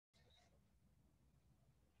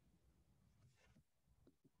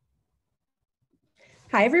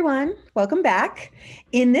Hi, everyone. Welcome back.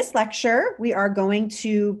 In this lecture, we are going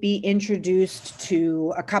to be introduced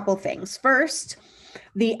to a couple things. First,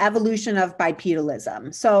 the evolution of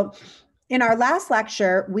bipedalism. So in our last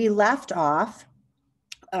lecture, we left off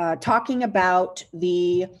talking about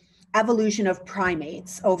the evolution of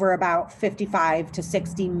primates over about 55 to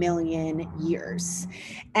 60 million years.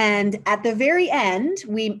 And at the very end,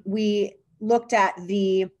 we looked at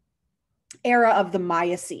the era of the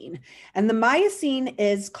Miocene. And the Miocene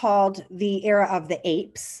is called the era of the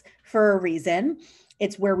apes for a reason.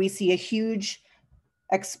 It's where we see a huge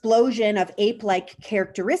explosion of ape-like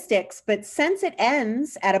characteristics. But since it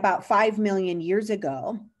ends at about 5 million years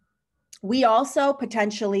ago, we also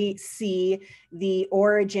potentially see the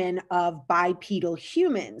origin of bipedal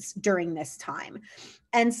humans during this time.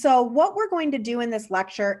 And so what we're going to do in this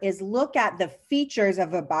lecture is look at the features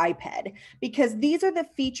of a biped, because these are the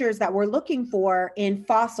features that we're looking for in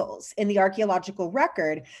fossils in the archaeological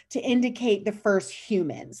record to indicate the first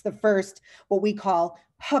humans, the first what we call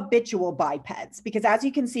habitual bipeds. Because as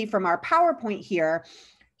you can see from our PowerPoint here,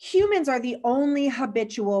 humans are the only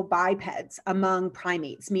habitual bipeds among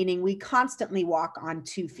primates, meaning we constantly walk on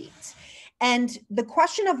 2 feet. And the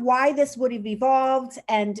question of why this would have evolved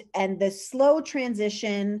and the slow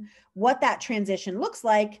transition, what that transition looks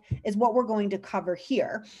like, is what we're going to cover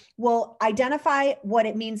here. We'll identify what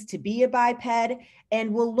it means to be a biped,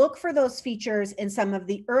 and we'll look for those features in some of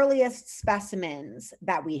the earliest specimens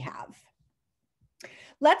that we have.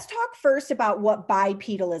 Let's talk first about what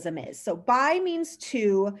bipedalism is. So bi means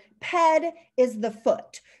 2, ped is the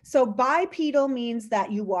foot. So bipedal means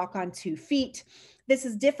that you walk on 2 feet. This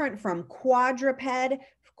is different from quadruped,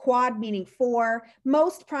 quad meaning 4.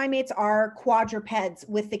 Most primates are quadrupeds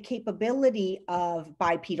with the capability of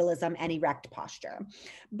bipedalism and erect posture.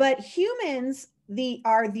 But humans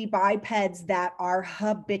are the bipeds that are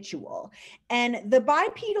habitual. And the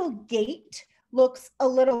bipedal gait looks a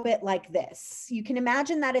little bit like this. You can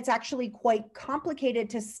imagine that it's actually quite complicated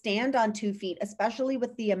to stand on 2 feet, especially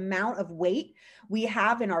with the amount of weight we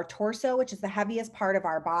have in our torso, which is the heaviest part of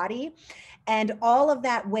our body, and all of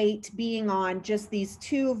that weight being on just these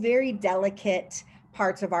 2 very delicate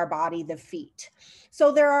parts of our body, the feet. So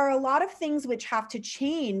there are a lot of things which have to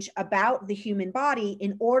change about the human body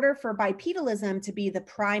in order for bipedalism to be the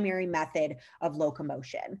primary method of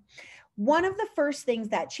locomotion. One of the first things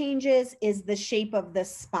that changes is the shape of the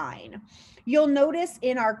spine. You'll notice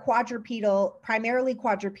in our primarily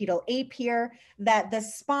quadrupedal ape here, that the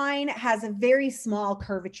spine has a very small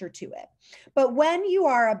curvature to it. But when you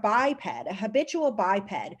are a biped, a habitual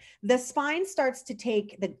biped, the spine starts to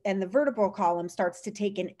take, and the vertebral column starts to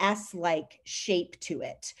take an S-like shape to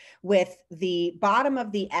it, with the bottom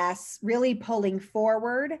of the S really pulling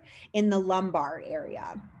forward in the lumbar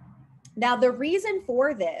area. Now, the reason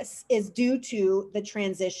for this is due to the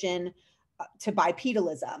transition to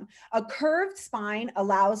bipedalism. A curved spine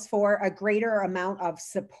allows for a greater amount of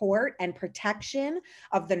support and protection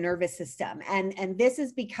of the nervous system. And this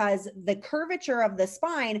is because the curvature of the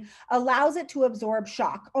spine allows it to absorb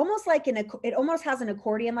shock, almost like it almost has an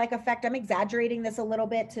accordion-like effect. I'm exaggerating this a little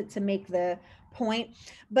bit to make the point.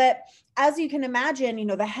 But as you can imagine,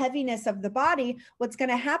 the heaviness of the body, what's going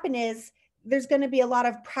to happen is there's going to be a lot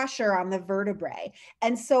of pressure on the vertebrae.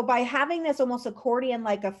 And so by having this almost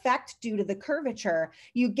accordion-like effect due to the curvature,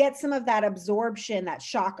 you get some of that absorption, that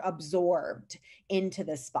shock absorbed into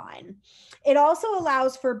the spine. It also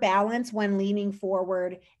allows for balance when leaning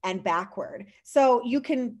forward and backward. So you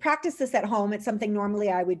can practice this at home. It's something normally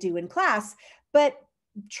I would do in class, but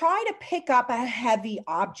try to pick up a heavy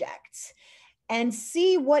object and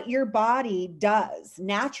see what your body does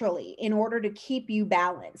naturally in order to keep you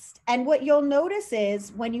balanced. And what you'll notice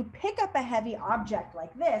is when you pick up a heavy object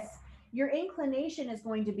like this, your inclination is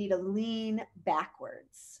going to be to lean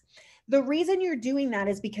backwards. The reason you're doing that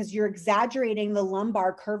is because you're exaggerating the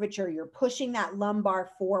lumbar curvature. You're pushing that lumbar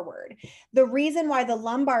forward. The reason why the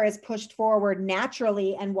lumbar is pushed forward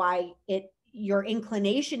naturally and why your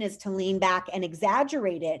inclination is to lean back and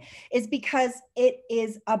exaggerate it is because it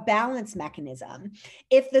is a balance mechanism.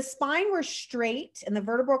 If the spine were straight and the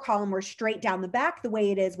vertebral column were straight down the back the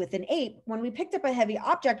way it is with an ape, when we picked up a heavy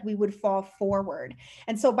object, we would fall forward.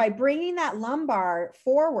 And so by bringing that lumbar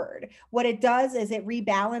forward, what it does is it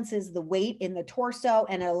rebalances the weight in the torso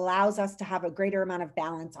and it allows us to have a greater amount of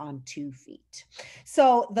balance on 2 feet.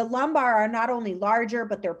 So the lumbar are not only larger,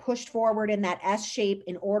 but they're pushed forward in that S shape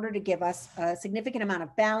in order to give us a significant amount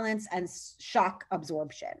of balance and shock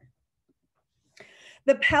absorption.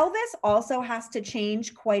 The pelvis also has to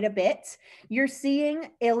change quite a bit. You're seeing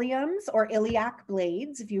iliums or iliac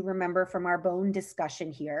blades, if you remember from our bone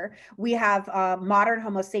discussion here. We have modern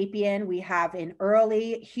Homo sapien, we have an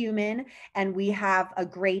early human, and we have a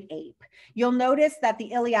great ape. You'll notice that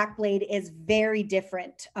the iliac blade is very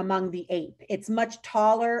different among the ape. It's much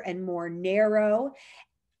taller and more narrow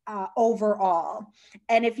overall.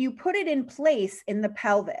 And if you put it in place in the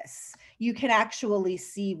pelvis, you can actually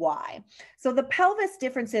see why. So the pelvis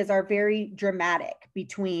differences are very dramatic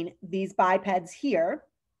between these bipeds here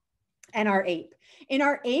and our ape. In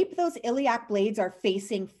our ape, those iliac blades are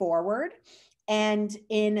facing forward. And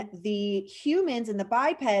in the humans, in the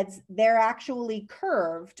bipeds, they're actually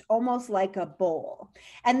curved, almost like a bowl.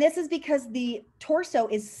 And this is because the torso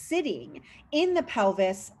is sitting in the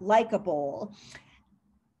pelvis like a bowl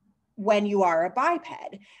when you are a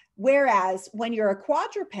biped. Whereas when you're a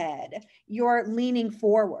quadruped, you're leaning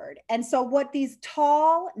forward. And so what these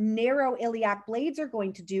tall, narrow iliac blades are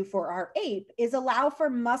going to do for our ape is allow for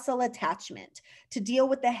muscle attachment to deal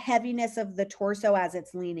with the heaviness of the torso as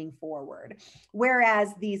it's leaning forward.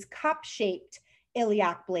 Whereas these cup-shaped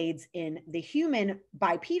iliac blades in the human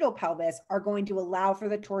bipedal pelvis are going to allow for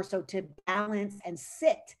the torso to balance and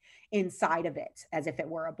sit inside of it as if it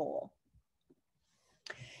were a bowl.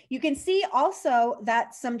 You can see also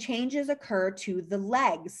that some changes occur to the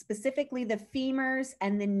legs, specifically the femurs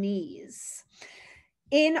and the knees.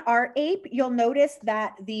 In our ape, you'll notice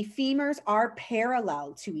that the femurs are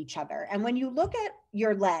parallel to each other. And when you look at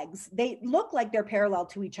your legs, they look like they're parallel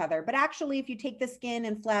to each other. But actually, if you take the skin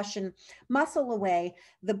and flesh and muscle away,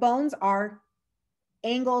 the bones are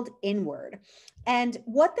angled inward. And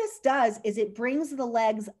what this does is it brings the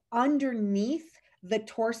legs underneath the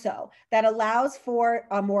torso that allows for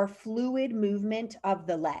a more fluid movement of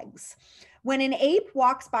the legs. When an ape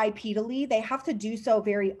walks bipedally, they have to do so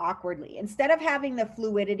very awkwardly. Instead of having the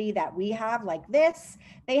fluidity that we have like this,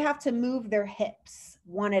 they have to move their hips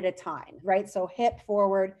one at a time, right? So hip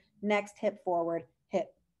forward, next hip forward,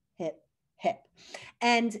 hip, hip, hip.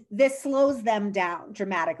 And this slows them down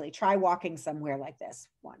dramatically. Try walking somewhere like this.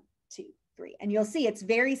 1, 2, 3. And you'll see it's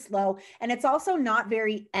very slow, and it's also not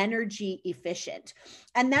very energy efficient.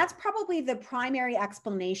 And that's probably the primary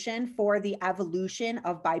explanation for the evolution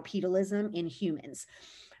of bipedalism in humans.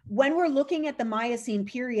 When we're looking at the Miocene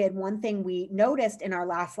period, one thing we noticed in our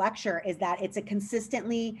last lecture is that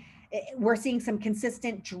we're seeing some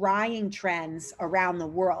consistent drying trends around the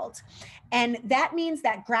world. And that means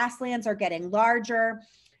that grasslands are getting larger,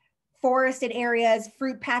 forested areas,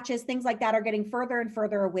 fruit patches, things like that are getting further and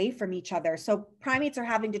further away from each other. So primates are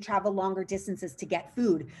having to travel longer distances to get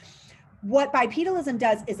food. What bipedalism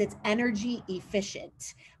does is it's energy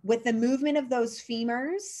efficient. With the movement of those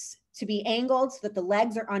femurs to be angled so that the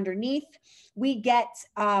legs are underneath, we get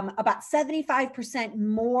about 75%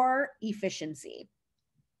 more efficiency.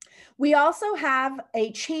 We also have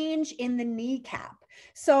a change in the kneecap.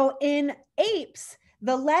 So in apes,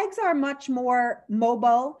 the legs are much more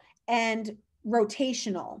mobile and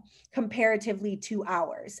rotational comparatively to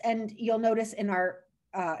ours. And you'll notice in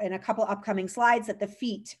a couple upcoming slides that the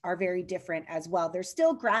feet are very different as well. They're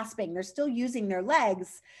still grasping, they're still using their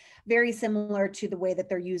legs, very similar to the way that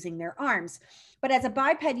they're using their arms. But as a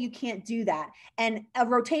biped, you can't do that. And a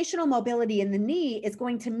rotational mobility in the knee is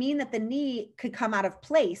going to mean that the knee could come out of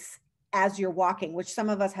place as you're walking, which some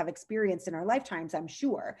of us have experienced in our lifetimes, I'm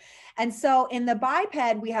sure. And so in the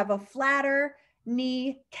biped, we have a flatter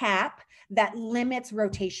knee cap that limits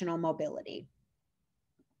rotational mobility.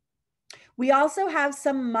 We also have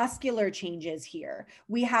some muscular changes here.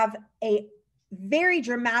 We have a very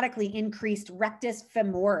dramatically increased rectus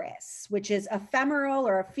femoris, which is a femoral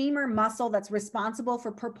or a femur muscle that's responsible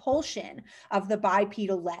for propulsion of the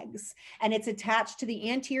bipedal legs. And it's attached to the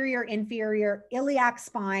anterior inferior iliac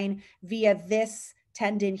spine via this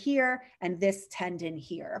tendon here and this tendon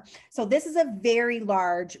here. So this is a very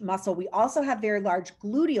large muscle. We also have very large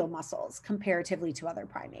gluteal muscles comparatively to other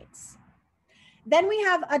primates. Then we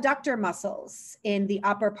have adductor muscles in the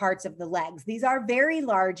upper parts of the legs. These are very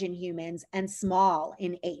large in humans and small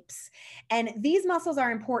in apes. And these muscles are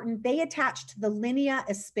important. They attach to the linea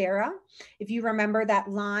aspera, if you remember that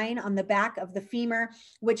line on the back of the femur,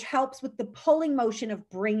 which helps with the pulling motion of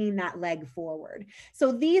bringing that leg forward.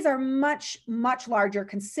 So these are much, much larger,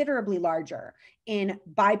 considerably larger in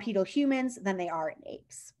bipedal humans than they are in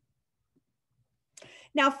apes.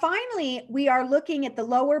 Now, finally, we are looking at the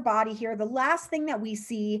lower body here. The last thing that we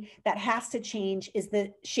see that has to change is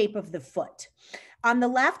the shape of the foot. On the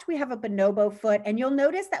left, we have a bonobo foot, and you'll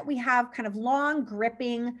notice that we have kind of long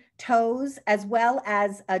gripping toes as well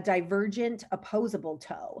as a divergent opposable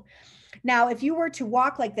toe. Now, if you were to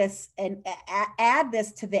walk like this and add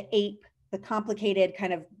this to the ape, the complicated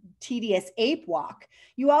kind of tedious ape walk,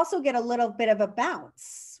 you also get a little bit of a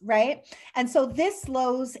bounce, right? And so this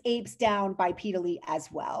slows apes down bipedally as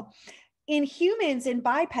well. In humans, in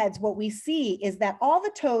bipeds, what we see is that all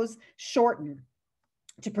the toes shorten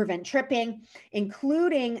to prevent tripping,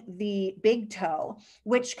 including the big toe,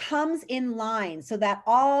 which comes in line so that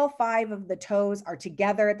all 5 of the toes are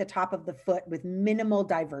together at the top of the foot with minimal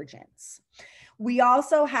divergence. We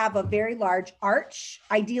also have a very large arch,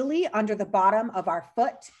 ideally under the bottom of our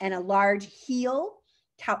foot, and a large heel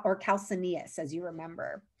or calcaneus, as you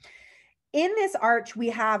remember. In this arch, we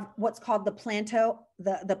have what's called the plantar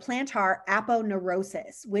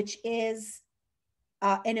aponeurosis, which is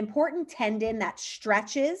an important tendon that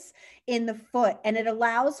stretches in the foot, and it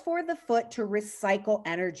allows for the foot to recycle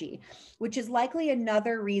energy, which is likely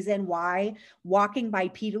another reason why walking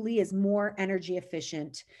bipedally is more energy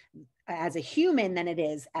efficient as a human than it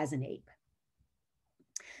is as an ape.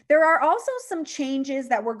 There are also some changes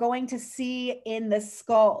that we're going to see in the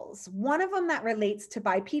skulls. One of them that relates to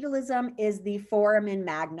bipedalism is the foramen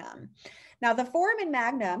magnum. Now, the foramen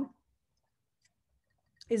magnum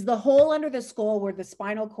is the hole under the skull where the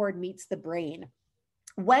spinal cord meets the brain.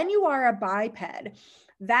 When you are a biped,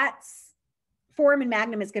 that's foramen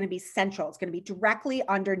magnum is going to be central. It's going to be directly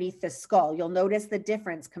underneath the skull. You'll notice the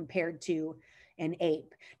difference compared to an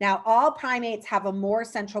ape. Now, all primates have a more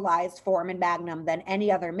centralized foramen magnum than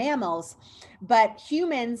any other mammals, but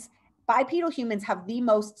humans, bipedal humans, have the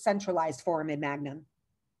most centralized foramen magnum.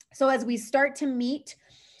 So as we start to meet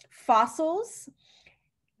fossils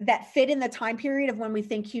that fit in the time period of when we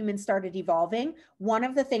think humans started evolving, one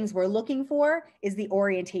of the things we're looking for is the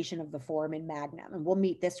orientation of the foramen magnum. And we'll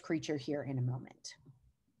meet this creature here in a moment.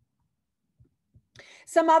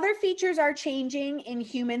 Some other features are changing in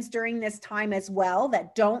humans during this time as well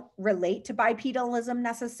that don't relate to bipedalism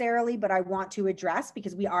necessarily, but I want to address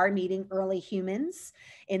because we are meeting early humans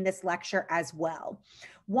in this lecture as well.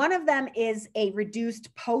 One of them is a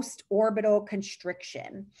reduced post-orbital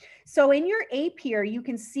constriction. So in your ape here, you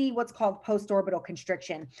can see what's called post-orbital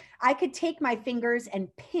constriction. I could take my fingers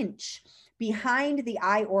and pinch behind the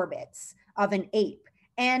eye orbits of an ape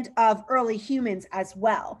and of early humans as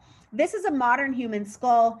well. This is a modern human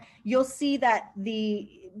skull. You'll see that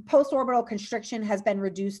the post-orbital constriction has been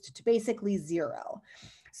reduced to basically 0.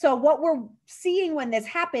 So what we're seeing when this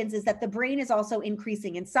happens is that the brain is also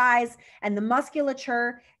increasing in size, and the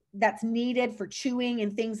musculature that's needed for chewing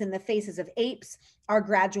and things in the faces of apes are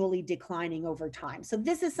gradually declining over time. So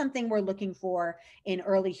this is something we're looking for in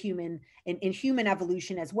early human, in human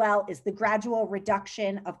evolution as well, is the gradual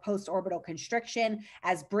reduction of post-orbital constriction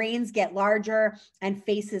as brains get larger and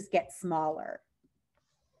faces get smaller.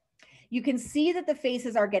 You can see that the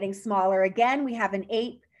faces are getting smaller. Again, we have an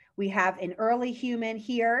ape, we have an early human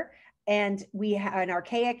here, and we have an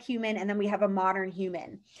archaic human, and then we have a modern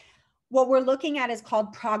human. What we're looking at is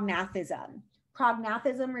called prognathism.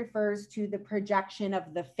 Prognathism refers to the projection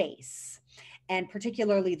of the face, and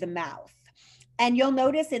particularly the mouth. And you'll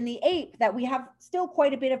notice in the ape that we have still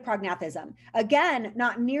quite a bit of prognathism. Again,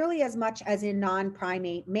 not nearly as much as in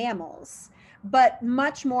non-primate mammals, but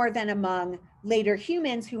much more than among later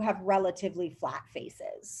humans who have relatively flat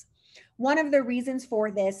faces. One of the reasons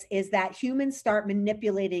for this is that humans start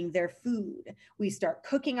manipulating their food. We start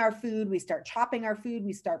cooking our food, we start chopping our food,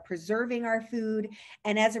 we start preserving our food.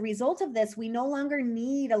 And as a result of this, we no longer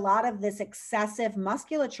need a lot of this excessive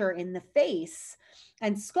musculature in the face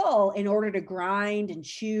and skull in order to grind and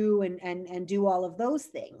chew and do all of those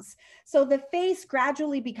things. So the face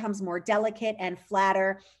gradually becomes more delicate and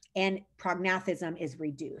flatter, and prognathism is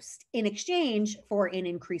reduced in exchange for an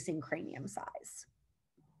increasing cranium size.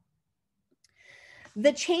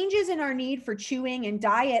 The changes in our need for chewing and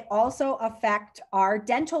diet also affect our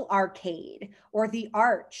dental arcade, or the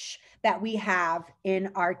arch that we have in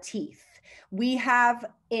our teeth. We have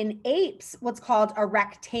in apes what's called a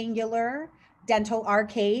rectangular dental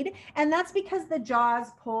arcade, and that's because the jaw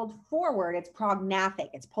is pulled forward. It's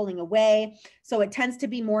prognathic, it's pulling away, so it tends to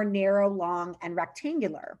be more narrow, long, and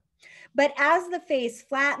rectangular. But as the face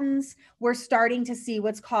flattens, we're starting to see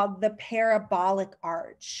what's called the parabolic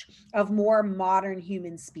arch of more modern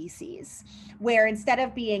human species, where instead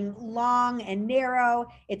of being long and narrow,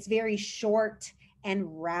 it's very short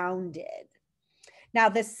and rounded. Now,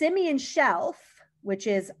 the simian shelf, which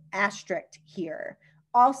is asterisked here,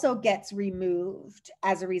 also gets removed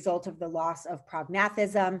as a result of the loss of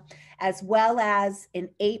prognathism, as well as an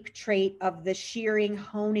ape trait of the shearing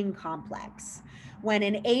honing complex. When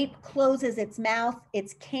an ape closes its mouth,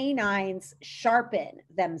 its canines sharpen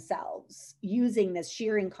themselves using this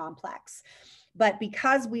shearing complex. But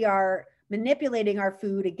because we are manipulating our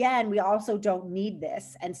food, again, we also don't need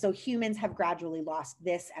this. And so humans have gradually lost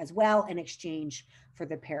this as well in exchange for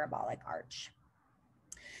the parabolic arch.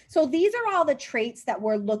 So these are all the traits that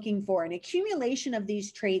we're looking for. An accumulation of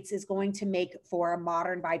these traits is going to make for a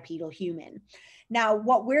modern bipedal human. Now,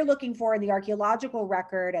 what we're looking for in the archaeological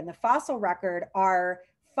record and the fossil record are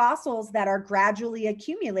fossils that are gradually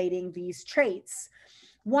accumulating these traits.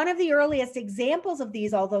 One of the earliest examples of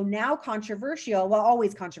these, although now controversial, well,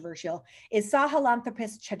 always controversial, is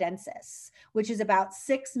Sahelanthropus chadensis, which is about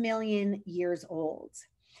 6 million years old.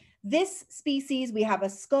 This species, we have a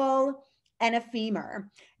skull and a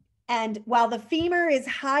femur. And while the femur is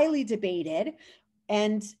highly debated,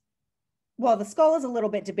 and well, the skull is a little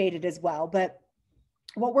bit debated as well, but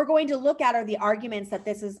what we're going to look at are the arguments that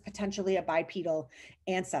this is potentially a bipedal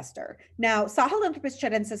ancestor. Now, Sahelanthropus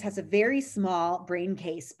chadensis has a very small brain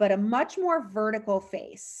case, but a much more vertical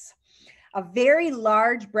face, a very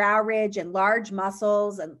large brow ridge and large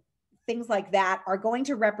muscles and things like that are going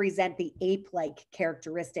to represent the ape-like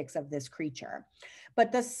characteristics of this creature.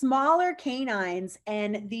 But the smaller canines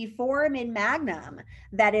and the foramen magnum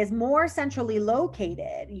that is more centrally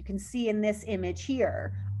located, you can see in this image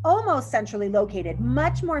here, almost centrally located,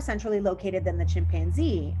 much more centrally located than the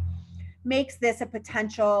chimpanzee, makes this a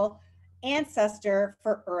potential ancestor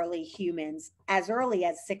for early humans as early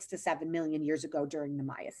as 6 to 7 million years ago during the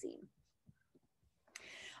Miocene.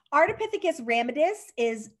 Ardipithecus ramidus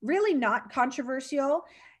is really not controversial,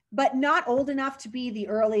 but not old enough to be the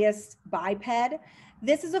earliest biped.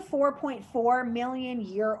 This is a 4.4 million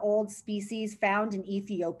year old species found in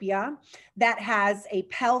Ethiopia that has a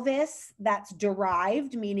pelvis that's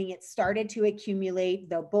derived, meaning it started to accumulate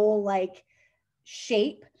the bowl-like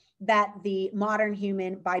shape that the modern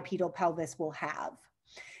human bipedal pelvis will have.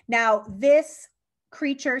 Now, this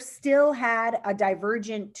creature still had a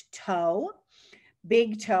divergent toe,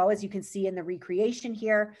 big toe, as you can see in the recreation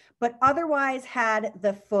here, but otherwise had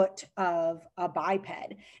the foot of a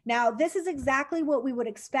biped. Now, this is exactly what we would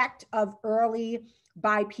expect of early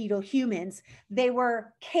bipedal humans. They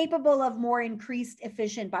were capable of more increased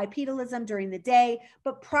efficient bipedalism during the day,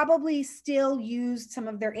 but probably still used some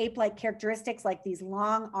of their ape-like characteristics like these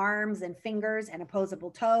long arms and fingers and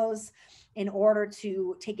opposable toes in order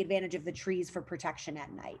to take advantage of the trees for protection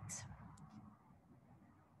at night.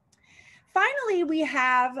 Finally, we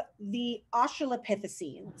have the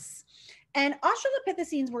Australopithecines. And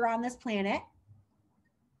Australopithecines were on this planet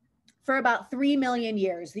for about 3 million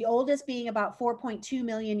years, the oldest being about 4.2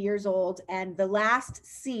 million years old, and the last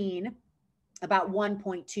seen about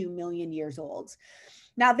 1.2 million years old.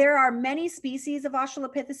 Now, there are many species of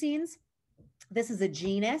Australopithecines. This is a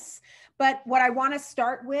genus, but what I want to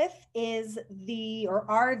start with is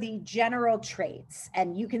are the general traits.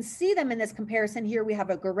 And you can see them in this comparison here. We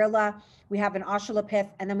have a gorilla, we have an Australopith,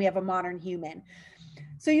 and then we have a modern human.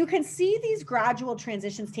 So you can see these gradual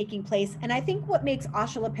transitions taking place. And I think what makes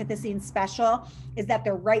Australopithecines special is that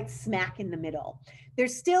they're right smack in the middle. They're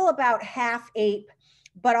still about half ape,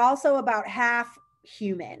 but also about half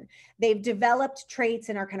human. They've developed traits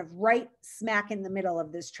and are kind of right smack in the middle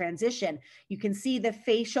of this transition. You can see the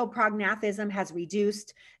facial prognathism has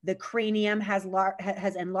reduced, the cranium has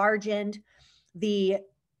enlarged, the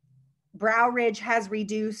brow ridge has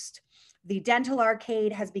reduced, the dental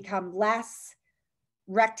arcade has become less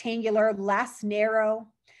rectangular, less narrow.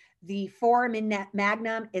 The foramen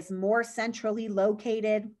magnum is more centrally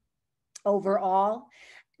located overall.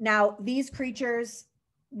 Now, these creatures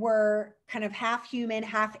were kind of half human,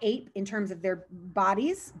 half ape in terms of their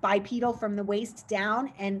bodies, bipedal from the waist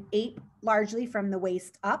down and ape largely from the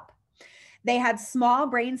waist up. They had small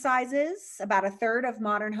brain sizes, about a third of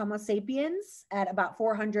modern Homo sapiens at about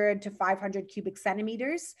 400 to 500 cubic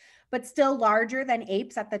centimeters, but still larger than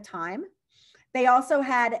apes at the time. They also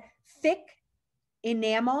had thick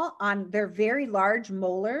enamel on their very large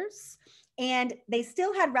molars, and they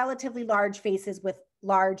still had relatively large faces with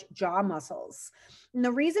large jaw muscles. And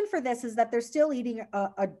the reason for this is that they're still eating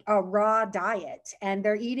a raw diet, and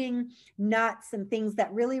they're eating nuts and things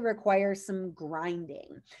that really require some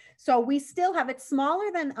grinding. So we still have it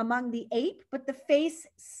smaller than among the ape, but the face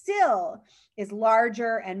still is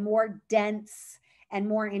larger and more dense and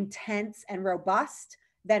more intense and robust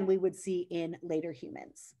than we would see in later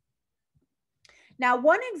humans. Now,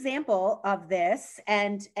 one example of this,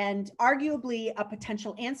 and arguably a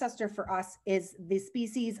potential ancestor for us, is the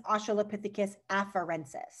species Australopithecus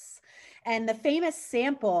afarensis. And the famous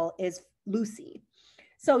sample is Lucy.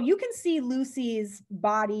 So you can see Lucy's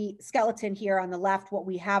body skeleton here on the left, what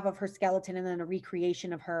we have of her skeleton, and then a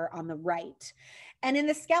recreation of her on the right. And in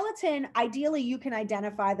the skeleton, ideally, you can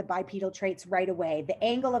identify the bipedal traits right away. The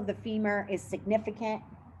angle of the femur is significant.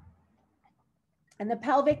 And the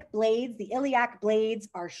pelvic blades, the iliac blades,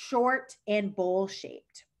 are short and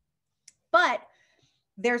bowl-shaped. But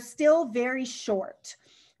they're still very short.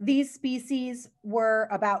 These species were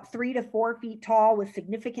about 3 to 4 feet tall with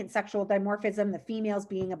significant sexual dimorphism, the females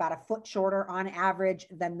being about a foot shorter on average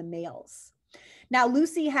than the males. Now,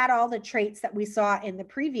 Lucy had all the traits that we saw in the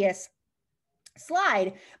previous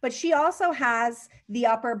slide, but she also has the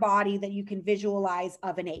upper body that you can visualize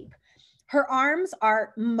of an ape. Her arms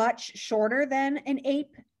are much shorter than an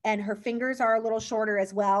ape, and her fingers are a little shorter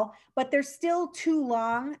as well, but they're still too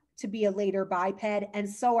long to be a later biped, and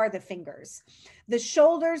so are the fingers. The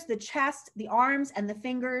shoulders, the chest, the arms, and the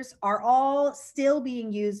fingers are all still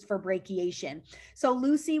being used for brachiation. So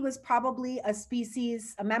Lucy was probably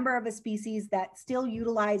a member of a species that still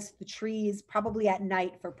utilized the trees, probably at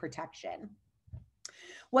night, for protection.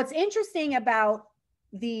 What's interesting about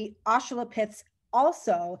the Australopiths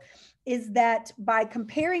also is that by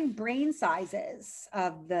comparing brain sizes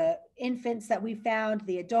of the infants that we found,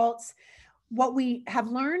 the adults, what we have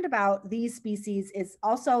learned about these species is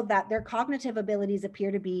also that their cognitive abilities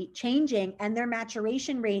appear to be changing and their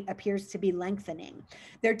maturation rate appears to be lengthening.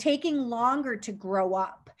 They're taking longer to grow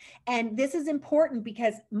up. And this is important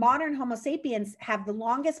because modern Homo sapiens have the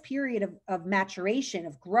longest period of maturation,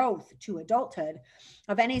 of growth to adulthood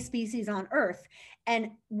of any species on Earth.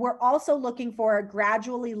 And we're also looking for a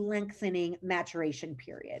gradually lengthening maturation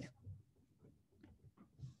period.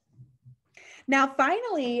 Now,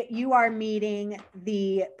 finally, you are meeting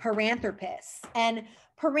the Paranthropus. And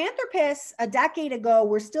Paranthropus, a decade ago,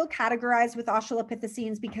 were still categorized with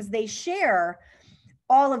Australopithecines because they share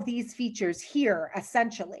all of these features here,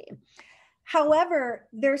 essentially. However,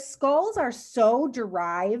 their skulls are so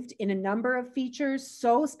derived in a number of features,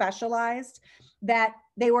 so specialized, that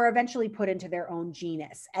they were eventually put into their own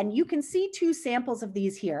genus. And you can see 2 samples of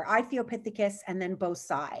these here, Ichthyopithecus and then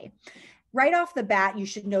Bosai. Right off the bat, you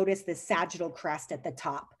should notice the sagittal crest at the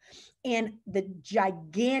top and the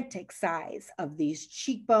gigantic size of these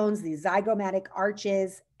cheekbones, these zygomatic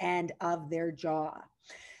arches, and of their jaw.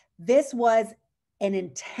 This was an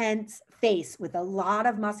intense face with a lot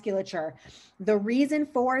of musculature. The reason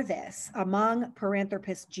for this among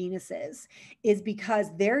Paranthropus genuses is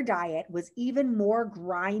because their diet was even more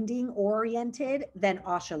grinding oriented than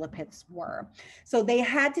Australopiths were. So they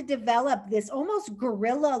had to develop this almost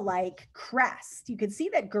gorilla-like crest. You can see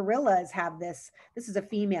that gorillas have this. This is a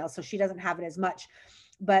female, so she doesn't have it as much,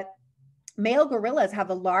 but male gorillas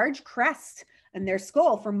have a large crest in their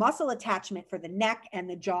skull for muscle attachment for the neck and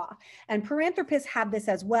the jaw. And Paranthropus had this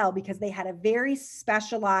as well because they had a very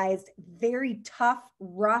specialized, very tough,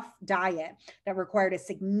 rough diet that required a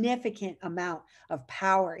significant amount of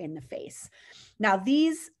power in the face. Now,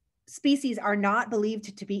 these species are not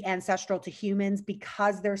believed to be ancestral to humans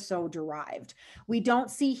because they're so derived. We don't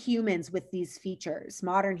see humans with these features,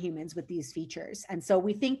 modern humans with these features. And so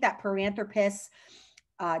we think that Paranthropus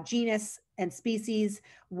genus and species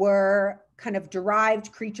were kind of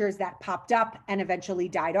derived creatures that popped up and eventually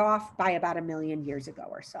died off by about 1 million years ago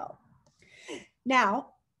or so.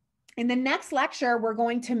 Now, in the next lecture, we're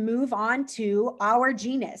going to move on to our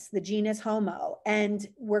genus, the genus Homo, and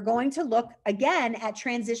we're going to look again at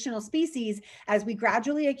transitional species as we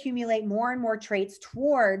gradually accumulate more and more traits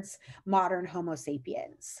towards modern Homo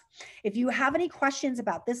sapiens. If you have any questions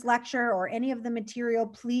about this lecture or any of the material,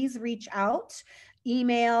 please reach out.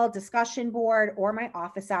 Email, discussion board, or my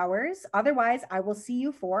office hours. Otherwise, I will see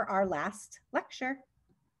you for our last lecture.